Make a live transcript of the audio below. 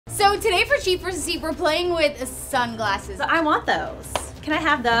So today for Cheap vs. Steep, we're playing with sunglasses. So I want those. Can I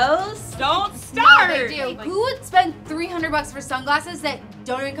have those? Don't start! No, they do. Who would spend $300 for sunglasses that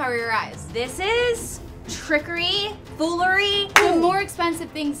don't even cover your eyes? This is trickery, foolery. The more expensive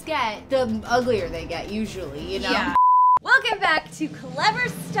things get, the uglier they get usually, you know? Yeah. Welcome back to Clevver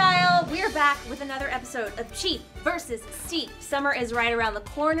Style. We're back with another episode of Cheap versus Steep. Summer is right around the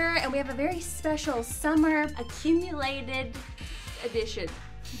corner and we have a very special summer accumulated edition.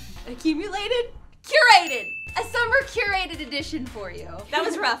 Accumulated? Curated! A summer curated edition for you. That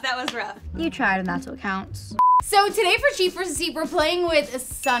was rough, that was rough. You tried and that's what counts. So today for Cheap vs. Steep, we're playing with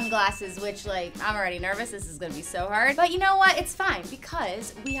sunglasses, which like, I'm already nervous. This is gonna be so hard. But you know what? It's fine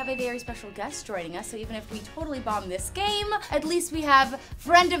because we have a very special guest joining us. So even if we totally bomb this game, at least we have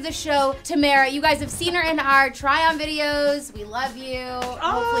friend of the show, Tamera. You guys have seen her in our try-on videos. We love you.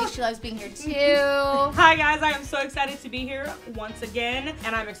 Hopefully she loves being here too. Hi guys, I am so excited to be here once again,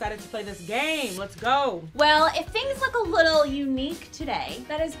 and I'm excited to play this game. Let's go. Well, if things look a little unique today,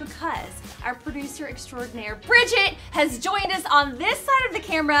 that is because our producer extraordinaire, Bridget, has joined us on this side of the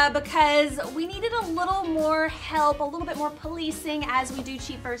camera because we needed a little more help, a little bit more policing as we do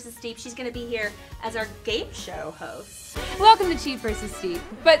Cheap vs. Steep. She's gonna be here as our game show host. Welcome to Cheap vs. Steep.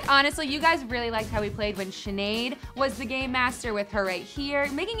 But honestly, you guys really liked how we played when Sinead was the game master with her right here,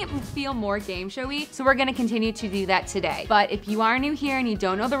 making it feel more game showy. So we're gonna continue to do that today. But if you are new here and you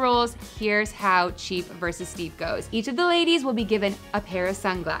don't know the rules, here's how Cheap vs. Steep goes. Each of the ladies will be given a pair of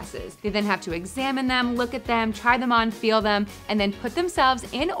sunglasses. They then have to examine them, look at them, try them on, feel them, and then put themselves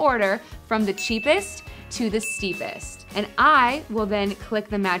in order from the cheapest to the steepest. And I will then click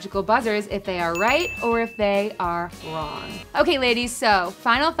the magical buzzers if they are right or if they are wrong. Okay, ladies, so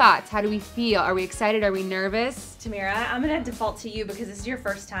final thoughts. How do we feel? Are we excited? Are we nervous? Tamera, I'm gonna default to you because this is your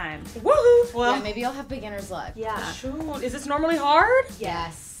first time. Woohoo! Well, Yeah, maybe I'll have beginner's luck. Yeah. shoot. Is this normally hard?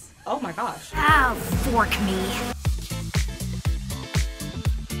 Yes. Oh my gosh. Ow, fork me.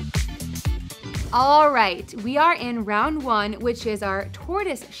 All right, we are in round one, which is our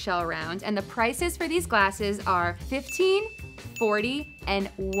tortoise shell round, and the prices for these glasses are $15, $40, and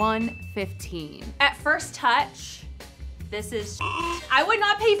 $115. At first touch, this is I would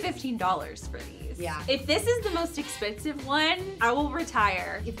not pay $15 for these. Yeah. If this is the most expensive one, I will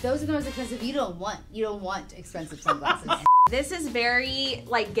retire. If those are the most expensive, you don't want expensive sunglasses. This is very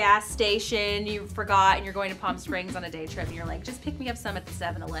like gas station, you forgot and you're going to Palm Springs on a day trip and you're like, just pick me up some at the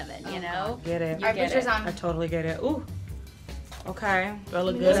 7-Eleven, you know? Get it. You Our get picture's it. on. I totally get it. Ooh. Okay. They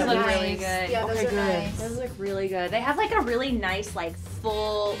look good. Those at look least. really good. Yeah, those Okay, are good. nice. Those look really good. They have like a really nice like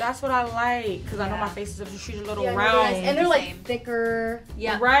full, That's what I like, because I know Yeah. my face is just a little Yeah, they're round. nice. And they're like Same. thicker.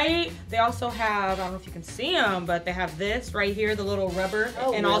 yeah. Right? They also have, I don't know if you can see them, but they have this right here, the little rubber,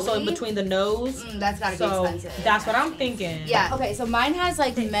 Oh, and also in really? between the nose. That's gotta So be expensive. that's what I'm thinking. Yeah, okay, so mine has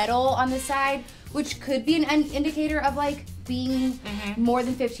like metal on the side, which could be an indicator of like being more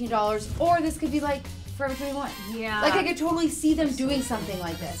than $15, or this could be like Forever 21. Yeah. Like I could totally see them doing something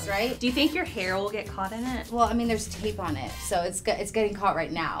like this, right? Do you think your hair will get caught in it? Well, I mean, there's tape on it, so it's getting caught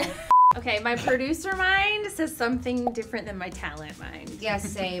right now. Okay, my producer mind says something different than my talent mind. Yeah,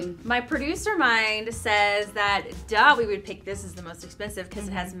 same. My producer mind says that, duh, we would pick this as the most expensive because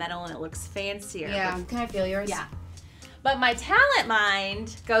it has metal and it looks fancier. Yeah, can I feel yours? Yeah. But my talent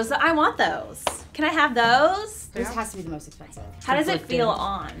mind goes, I want those. Can I have those? This has to be the most expensive. How does it Conflicted. feel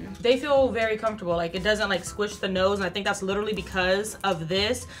on? They feel very comfortable. Like it doesn't like squish the nose, and I think that's literally because of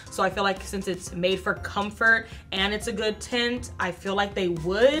this. So I feel like since it's made for comfort and it's a good tint, I feel like they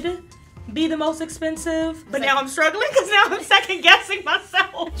would be the most expensive. But now I'm struggling because now I'm second guessing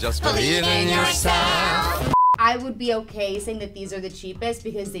myself. Just believe in yourself. I would be okay saying that these are the cheapest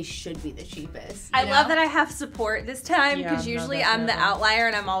because they should be the cheapest. I you love know? that I have support this time Yeah, because no, usually I'm the definitely. outlier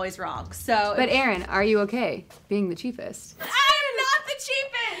and I'm always wrong. So But Erin, are you okay being the cheapest? I'm not the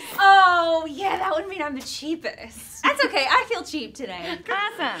cheapest. Oh, yeah, that would mean I'm the cheapest. That's okay. I feel cheap today.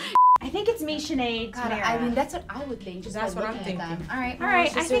 Awesome. I think it's me, Sinead. God, Tamera. I mean, that's what I would think. Just That's by what I'm looking at them. thinking. All right, All right,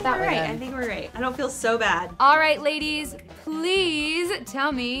 let's I just do it think that we're way right. then. I think we're right. I don't feel so bad. All right, ladies, please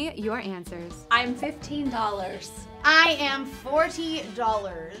tell me your answers. I'm $15. I am $40.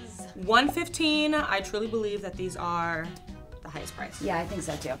 $115. I truly believe that these are the highest price. Yeah, I think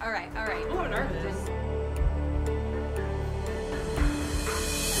so too. All right, all right. Oh, I'm nervous.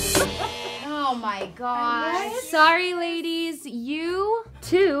 Oh my gosh. Sorry, ladies, you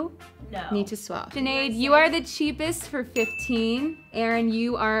too No. need to swap. Sinead, you are the cheapest for $15. Erin,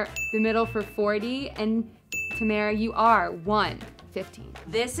 you are the middle for $40. And Tamera, you are $115.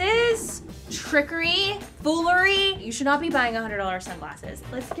 This is trickery, foolery. You should not be buying $100 sunglasses.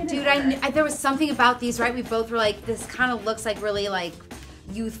 Let's get Dude, it. there was something about these, right? We both were like, this kind of looks like really like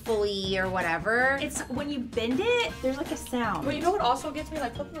youthfully or whatever. It's when you bend it, there's like a sound. But you know what also gets me?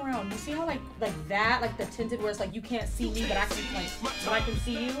 Like looking around, you see how like that, like the tinted where it's like you can't see me, but I can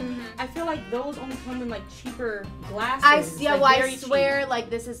see you. I feel like those only come in like cheaper glasses. I swear, like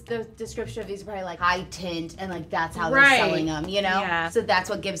this is the description of these are probably like high tint, and like that's how they're selling them, you know? Yeah. So that's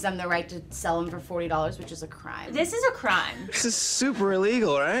what gives them the right to sell them for $40, which is a crime. This is a crime. This is super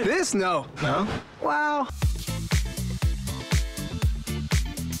illegal, right? This, no. No? Wow.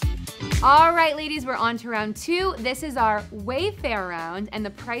 All right, ladies, we're on to round 2. This is our Wayfarer round, and the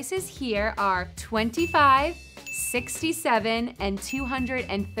prices here are $25, $67, and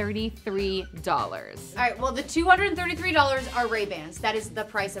 $233. All right, well, the $233 are Ray-Bans. That is the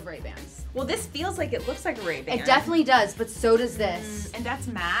price of Ray-Bans. Well, this feels like it looks like a Ray-Ban. It definitely does, but so does this. And that's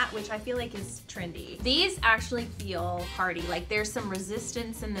matte, which I feel like is trendy. These actually feel hardy. Like there's some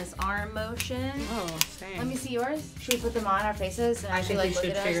resistance in this arm motion. Oh, same. Let me see yours. Should we put them on our faces and I actually think like we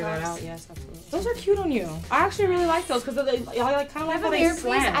look should at figure that ourselves? out. Yes, absolutely. Those are cute on you. I actually really like those because they like kind of like how they Please,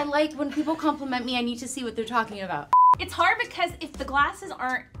 slant. I like when people compliment me, I need to see what they're talking about. It's hard because if the glasses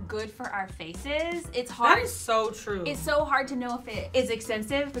aren't good for our faces, it's hard. That is so true. It's so hard to know if it is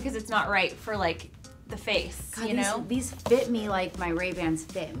expensive because it's not right for like the face, God, you know? These fit me like my Ray-Bans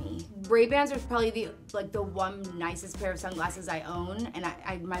fit me. Ray-Bans are probably the one nicest pair of sunglasses I own, and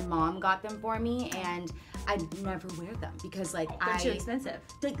my mom got them for me, and I never wear them because like They're too expensive.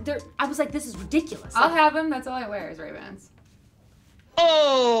 I was like, this is ridiculous. I'll have them. That's all I wear is Ray-Bans.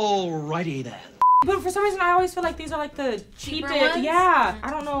 Alrighty then. But for some reason, I always feel like these are like the cheapest. ones? Yeah, I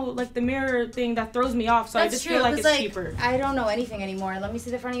don't know, like the mirror thing that throws me off. So I just feel like it's cheaper. I don't know anything anymore. Let me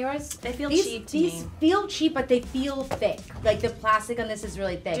see the front of yours. They feel cheap to These me. feel cheap, but they feel thick. Like the plastic on this is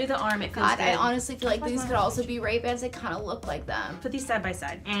really thick. Do the arm, it feels God, good. I honestly feel like these could also be Ray-Bans. They kind of look like them. Put these side by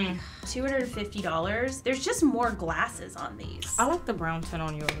side. $250. There's just more glasses on these. I like the brown tint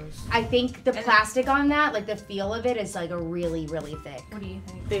on yours. I think the plastic on that, like the feel of it, is like a really, really thick. What do you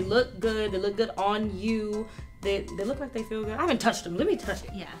think? They look good. They look good on you. They look like they feel good. I haven't touched them. Let me touch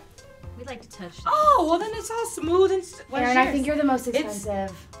it. Yeah. We like to touch them. Oh, well then it's all smooth and. Erin, I think you're the most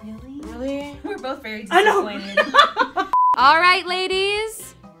expensive. Really? Really. We're both very I know. disappointed. All right,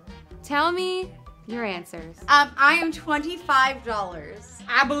 ladies, tell me your answers. I am $25.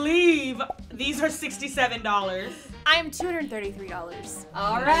 I believe these are $67. I am $233.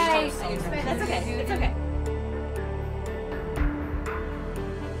 All right. That's okay. It's okay.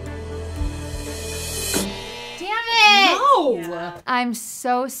 Damn it! No. I'm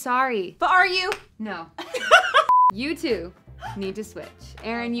so sorry. But are you? No. You two need to switch.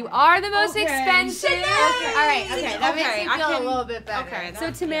 Erin, you are the most expensive. All right, okay, that makes me I feel can- a little bit better. Okay. So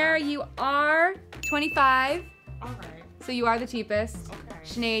Tamera, you are 25. All right. So you are the cheapest. Okay.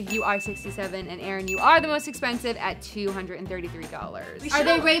 Sinead, you are 67, and Erin, you are the most expensive at $233. Are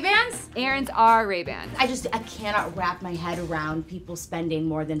they Ray-Bans? Erin's are Ray-Bans. I cannot wrap my head around people spending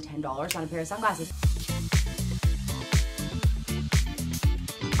more than $10 on a pair of sunglasses.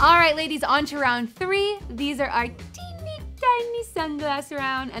 All right, ladies, on to round 3. These are our teeny tiny sunglass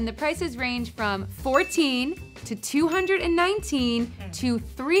round, and the prices range from $14 to $219 to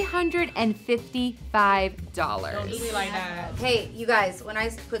 $355. Don't do me like that. Hey, you guys, when I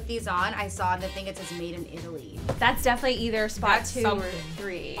put these on, I saw the thing that says made in Italy. That's definitely either spot That's 2 or something.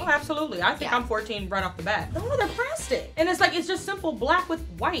 3. Oh, absolutely. I think I'm 14 right off the bat. No, they're plastic. And it's just simple black with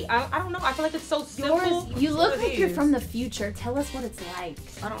white. I don't know. I feel like it's so simple. You look So like it you're is. from the future. Tell us what it's like.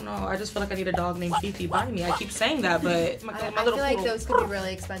 I don't know. I just feel like I need a dog named Fifi by me. I keep saying that, but my I little feel like poodle. those could be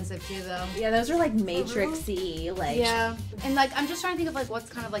really expensive too, though. Yeah, those are like Matrix-y. Like, Yeah, and like I'm just trying to think of like what's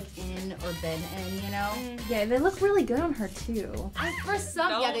kind of like in or been in, you know? yeah, they look really good on her too. For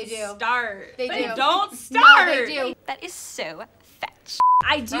some, yeah, they do. Start. They do. Don't No, start. they do. That is so fetch.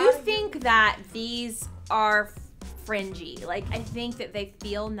 I do think that these are fringy. Like, I think that they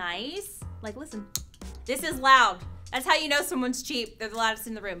feel nice. Like, listen, this is loud. That's how you know someone's cheap. They're the loudest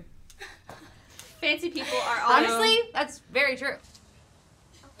in the room. Fancy people are always... Honestly, that's very true.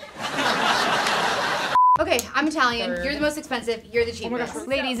 Okay, I'm Italian. You're the most expensive. You're the cheapest.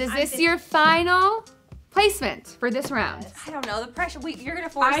 Ladies, is this your final placement for this round? I don't know, the pressure. Wait, you're gonna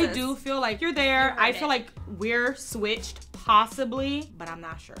force I this. do feel like you're there. I feel like we're switched, possibly, but I'm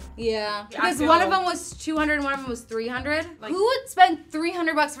not sure. Yeah, I because feel- one of them was 200 and one of them was 300. Who would spend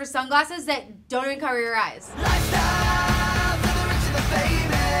 $300 for sunglasses that don't even cover your eyes?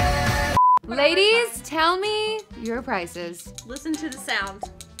 Ladies, tell me your prices. Listen to the sound.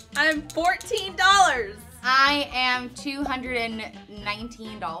 I'm $14. I am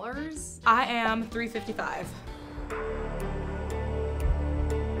 $219. I am $355.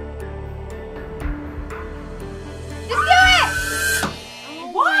 Just do it!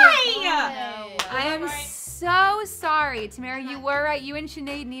 sorry. Tamera, you were right. You and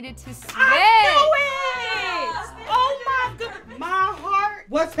Sinead needed to switch. I knew it! Oh my goodness. My heart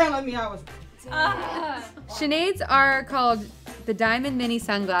was telling me I was. Sinead's are called the Diamond Mini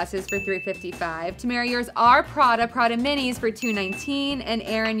sunglasses for $355. Tamera, yours are Prada Minis for $219, and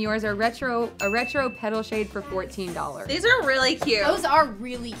Erin, yours are a retro pedal shade for $14. These are really cute. Those are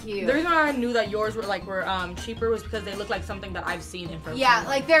really cute. The reason why I knew that yours were cheaper was because they look like something that I've seen in person. Yeah,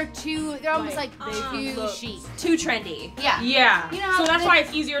 like they're almost like too look chic. Too trendy. Yeah. Yeah. You know, so that's why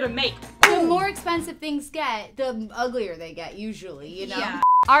it's easier to make. The more expensive things get, the uglier they get usually, you know? Yeah.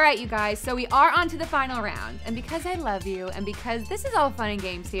 All right, you guys, so we are on to the final round. And because I love you, and because this is all fun and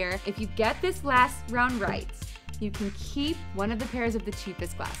games here, if you get this last round right, you can keep one of the pairs of the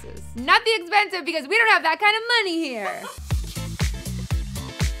cheapest glasses. Not the expensive, because we don't have that kind of money here.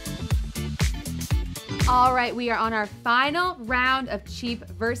 All right, we are on our final round of cheap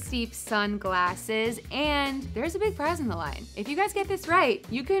versus steep sunglasses, and there's a big prize on the line. If you guys get this right,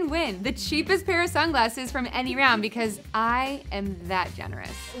 you can win the cheapest pair of sunglasses from any round because I am that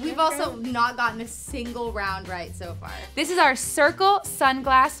generous. We've also not gotten a single round right so far. This is our Circle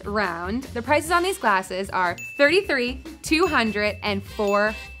Sunglass round. The prices on these glasses are $33, $200, and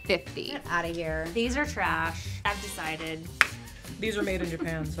 $450. Get out of here. These are trash. I've decided. These are made in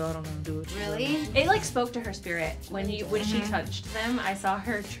Japan, so I don't know how to do it. Really? It like spoke to her spirit when she touched them. I saw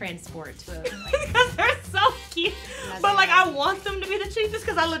her transport to it. Because they're so cute. But like I want them to be the cheapest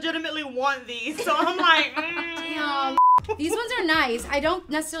because I legitimately want these. So I'm like, These ones are nice. I don't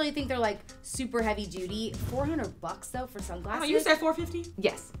necessarily think they're like super heavy duty. $400 though for sunglasses. Oh, you said $450?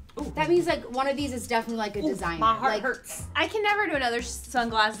 Yes. Ooh. That means like one of these is definitely like a designer. My heart like, hurts. I can never do another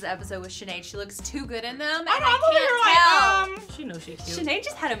sunglasses episode with Sinead. She looks too good in them. I And know, I'm I over here like, she knows she's cute. Sinead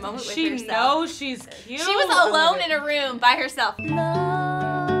just had a moment with She herself. knows she's cute. She was alone in a room by herself.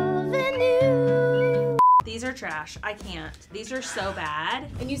 These are trash. I can't. These are so bad.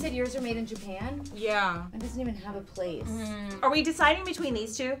 And you said yours are made in Japan? Yeah. It doesn't even have a place. Are we deciding between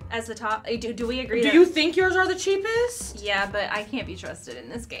these two as the top? Do we agree? Do that- you think yours are the cheapest? Yeah, but I can't be trusted in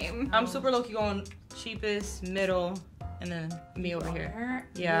this game. I'm super low-key going cheapest, middle, and then me over here.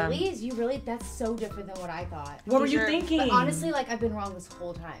 Yeah. Really? You really? That's so different than what I thought. What were These you are- thinking? But honestly, like I've been wrong this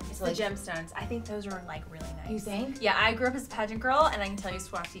whole time. It's like, the gemstones. I think those are like really nice. You think? Yeah, I grew up as a pageant girl, and I can tell you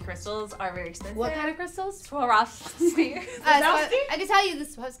Swarovski crystals are very expensive. What kind of crystals? Swarovski. I can tell you the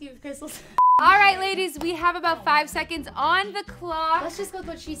Swarovski crystals. All right, ladies, we have about 5 seconds on the clock. Let's just go with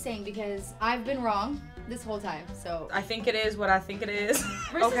what she's saying because I've been wrong this whole time. So, I think it is what I think it is.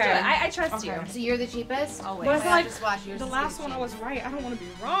 Okay. I trust you. so you're the cheapest. Always. But I feel like just watch yours. the is last the one I was right. I don't want to be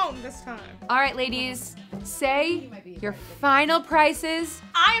wrong this time. All right, ladies, say your final prices.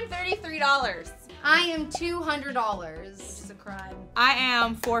 I am $33. I am $200. It's a crime. I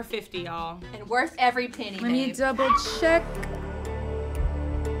am $450, y'all. And worth every penny, Let me babe. double check.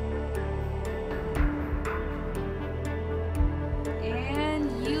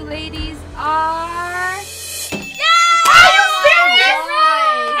 And you ladies are...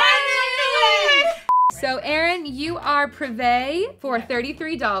 So Erin, you are Privé for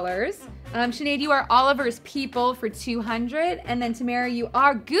 $33. Sinead, you are Oliver's People for $200, and then Tamera, you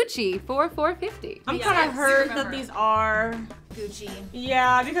are Gucci for $450. I'm Yeah, kind I of hurt remember. that these are. Gucci.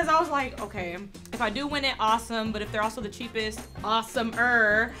 Yeah, because I was like, okay, if I do win it, awesome. But if they're also the cheapest,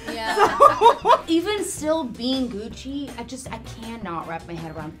 awesomer. Yeah. Even still being Gucci, I cannot wrap my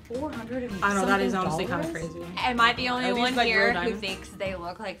head around $400. I know that is honestly kind of crazy. Am I the only Are these, one like, real here who diamonds? thinks they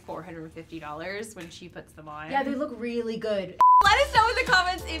look like $450 when she puts them on? Yeah, they look really good. Let us know in the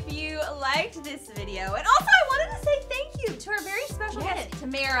comments if you liked this video. And also, I wanted to say thank you to our very special guest,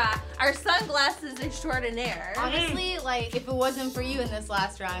 Tamera, our sunglasses extraordinaire. Honestly, like, if it wasn't for you in this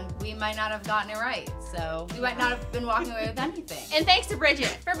last round, we might not have gotten it right. So, we might not have been walking away with anything. And thanks to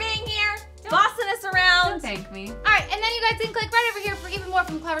Bridget for being here, bossing us around. Don't thank me. All right, and then you guys can click right over here for even more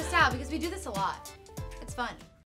from Clevver Style because we do this a lot. It's fun.